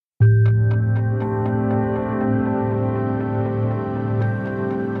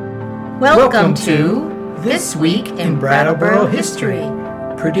Welcome to This Week in Brattleboro History,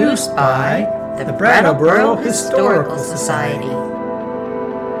 produced by the Brattleboro Historical Society.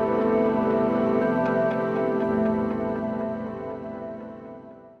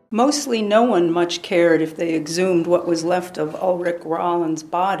 Mostly no one much cared if they exhumed what was left of Ulric Rolin's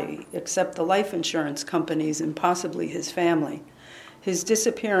body, except the life insurance companies and possibly his family. His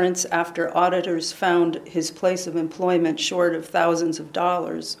disappearance after auditors found his place of employment short of thousands of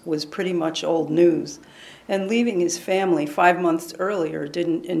dollars was pretty much old news, and leaving his family 5 months earlier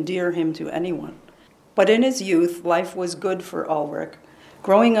didn't endear him to anyone. But in his youth, life was good for Ulric.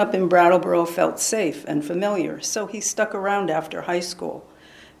 Growing up in Brattleboro felt safe and familiar, so he stuck around after high school.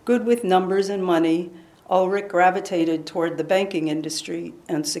 Good with numbers and money, Ulric gravitated toward the banking industry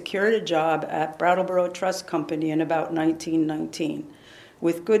and secured a job at Brattleboro Trust Company in about 1919.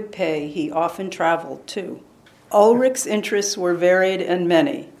 With good pay, he often traveled too. Ulric's interests were varied and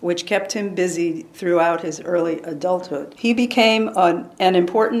many, which kept him busy throughout his early adulthood. He became an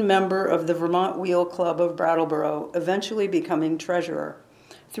important member of the Vermont Wheel Club of Brattleboro, eventually becoming treasurer.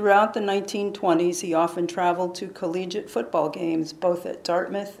 Throughout the 1920s, he often traveled to collegiate football games, both at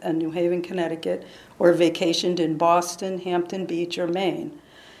Dartmouth and New Haven, Connecticut, or vacationed in Boston, Hampton Beach, or Maine.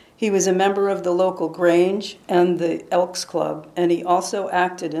 He was a member of the local Grange and the Elks Club, and he also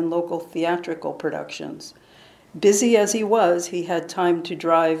acted in local theatrical productions. Busy as he was, he had time to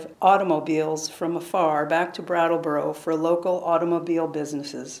drive automobiles from afar back to Brattleboro for local automobile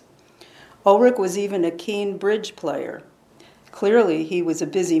businesses. Ulric was even a keen bridge player. Clearly, he was a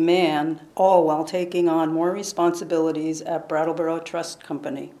busy man, all while taking on more responsibilities at Brattleboro Trust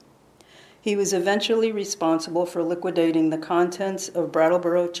Company. He was eventually responsible for liquidating the contents of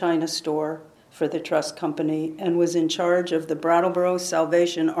Brattleboro China Store for the Trust Company and was in charge of the Brattleboro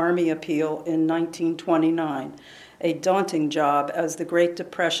Salvation Army Appeal in 1929, a daunting job as the Great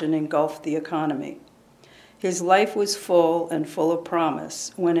Depression engulfed the economy. His life was full and full of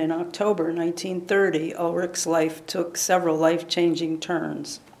promise when in October 1930, Ulric's life took several life-changing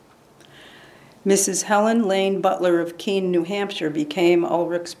turns. Mrs. Helen Lane Butler of Keene, New Hampshire became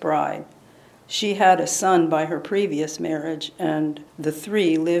Ulric's bride. She had a son by her previous marriage, and the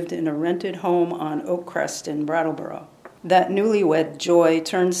three lived in a rented home on Oakcrest in Brattleboro. That newlywed joy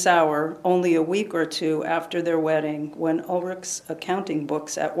turned sour only a week or two after their wedding when Ulric's accounting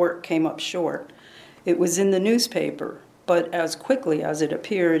books at work came up short. It was in the newspaper, but as quickly as it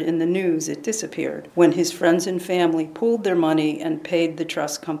appeared in the news, it disappeared when his friends and family pooled their money and paid the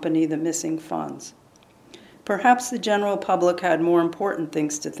trust company the missing funds. Perhaps the general public had more important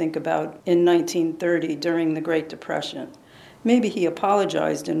things to think about in 1930 during the Great Depression. Maybe he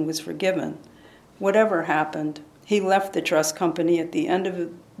apologized and was forgiven. Whatever happened, he left the trust company at the end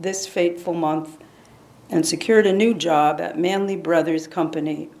of this fateful month and secured a new job at Manley Brothers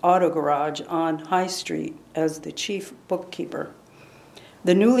Company Auto Garage on High Street as the chief bookkeeper.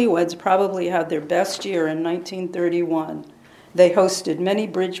 The newlyweds probably had their best year in 1931. They hosted many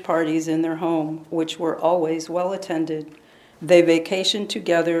bridge parties in their home, which were always well attended. They vacationed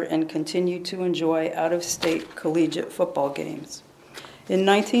together and continued to enjoy out-of-state collegiate football games. In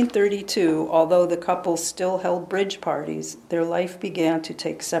 1932, although the couple still held bridge parties, their life began to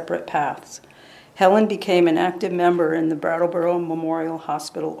take separate paths. Helen became an active member in the Brattleboro Memorial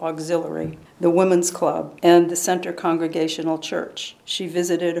Hospital Auxiliary, the Women's Club, and the Center Congregational Church. She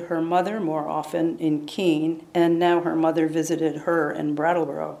visited her mother more often in Keene, and now her mother visited her in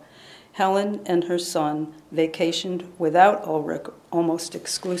Brattleboro. Helen and her son vacationed without Ulric almost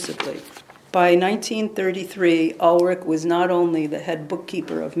exclusively. By 1933, Ulric was not only the head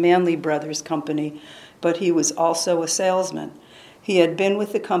bookkeeper of Manley Brothers Company, but he was also a salesman. He had been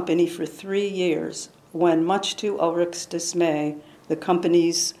with the company for 3 years when, much to Ulric's dismay, the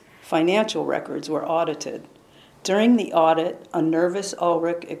company's financial records were audited. During the audit, a nervous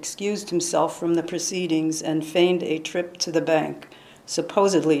Ulric excused himself from the proceedings and feigned a trip to the bank,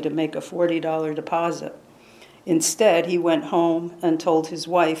 supposedly to make a $40 deposit. Instead, he went home and told his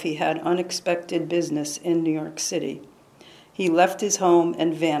wife he had unexpected business in New York City. He left his home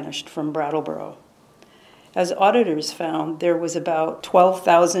and vanished from Brattleboro. As auditors found, there was about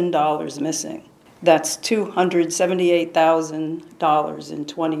 $12,000 missing. That's $278,000 in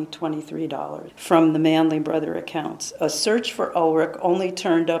 2023 dollars from the Manley Brother accounts. A search for Ulric only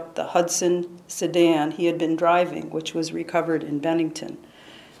turned up the Hudson sedan he had been driving, which was recovered in Bennington.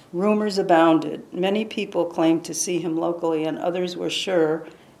 Rumors abounded. Many people claimed to see him locally, and others were sure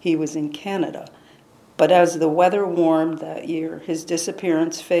he was in Canada. But as the weather warmed that year, his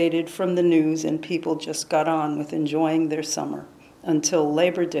disappearance faded from the news and people just got on with enjoying their summer. until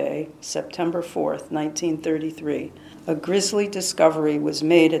Labor Day, September 4th, 1933. A grisly discovery was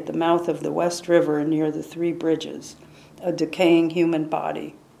made at the mouth of the West River near the Three Bridges, a decaying human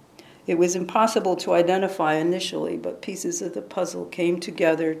body. It was impossible to identify initially, but pieces of the puzzle came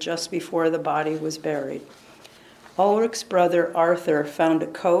together just before the body was buried. Ulric's brother Arthur found a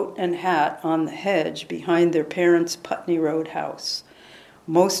coat and hat on the hedge behind their parents' Putney Road house.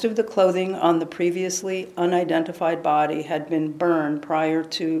 Most of the clothing on the previously unidentified body had been burned prior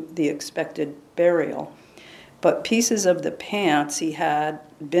to the expected burial, but pieces of the pants he had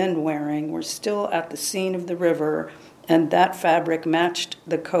been wearing were still at the scene of the river, and that fabric matched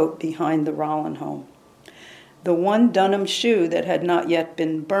the coat behind the Rolin home. The one Dunham shoe that had not yet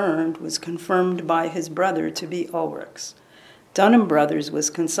been burned was confirmed by his brother to be Ulric's. Dunham Brothers was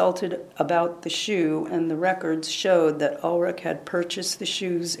consulted about the shoe, and the records showed that Ulric had purchased the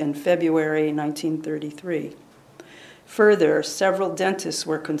shoes in February 1933. Further, several dentists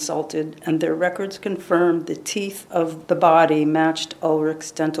were consulted, and their records confirmed the teeth of the body matched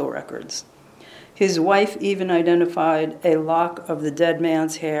Ulric's dental records. His wife even identified a lock of the dead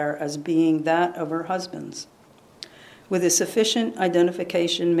man's hair as being that of her husband's. With a sufficient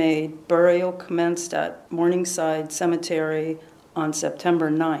identification made, burial commenced at Morningside Cemetery on September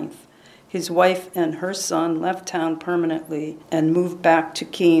 9th. His wife and her son left town permanently and moved back to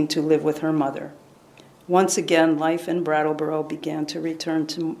Keene to live with her mother. Once again, life in Brattleboro began to return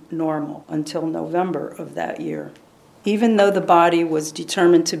to normal until November of that year. Even though the body was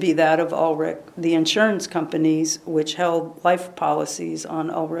determined to be that of Ulric, the insurance companies, which held life policies on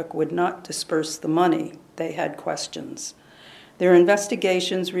Ulric, would not disperse the money. They had questions. Their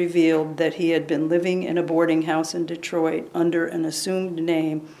investigations revealed that he had been living in a boarding house in Detroit under an assumed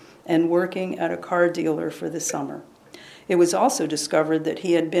name and working at a car dealer for the summer. It was also discovered that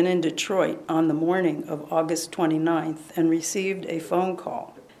he had been in Detroit on the morning of August 29th and received a phone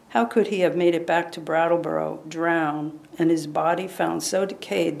call. How could he have made it back to Brattleboro, drowned, and his body found so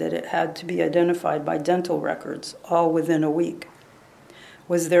decayed that it had to be identified by dental records, all within a week?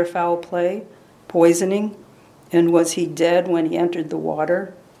 Was there foul play? Poisoning? And was he dead when he entered the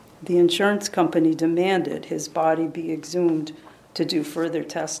water? The insurance company demanded his body be exhumed to do further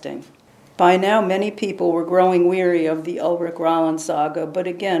testing. By now, many people were growing weary of the Ulric Rolin saga, but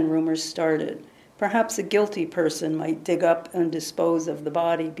again, rumors started. Perhaps a guilty person might dig up and dispose of the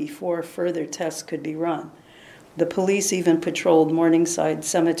body before further tests could be run. The police even patrolled Morningside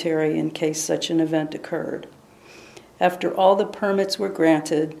Cemetery in case such an event occurred. After all the permits were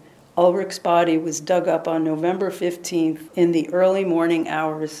granted, Ulric's body was dug up on November 15th in the early morning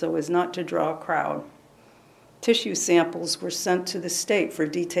hours so as not to draw a crowd. Tissue samples were sent to the state for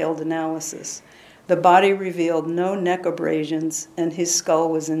detailed analysis. The body revealed no neck abrasions, and his skull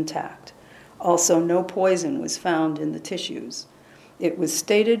was intact. Also, no poison was found in the tissues. It was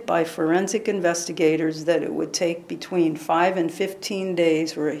stated by forensic investigators that it would take between 5 and 15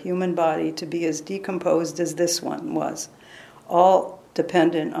 days for a human body to be as decomposed as this one was, all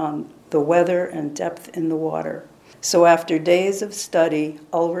dependent on the weather and depth in the water. So after days of study,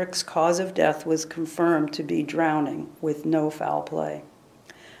 Ulric's cause of death was confirmed to be drowning with no foul play.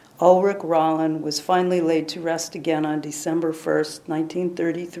 Ulric Rolin was finally laid to rest again on December 1st,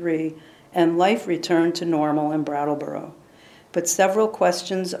 1933, and life returned to normal in Brattleboro. But several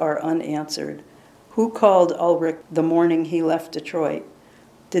questions are unanswered. Who called Ulric the morning he left Detroit?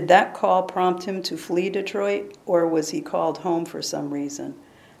 Did that call prompt him to flee Detroit, or was he called home for some reason?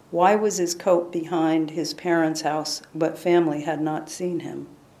 Why was his coat behind his parents' house, but family had not seen him?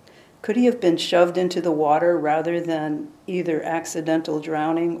 Could he have been shoved into the water rather than either accidental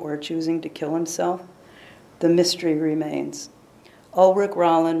drowning or choosing to kill himself? The mystery remains. Ulric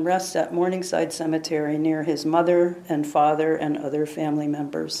Rolin rests at Morningside Cemetery near his mother and father and other family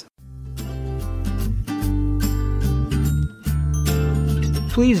members.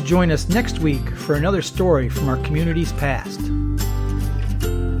 Please join us next week for another story from our community's past.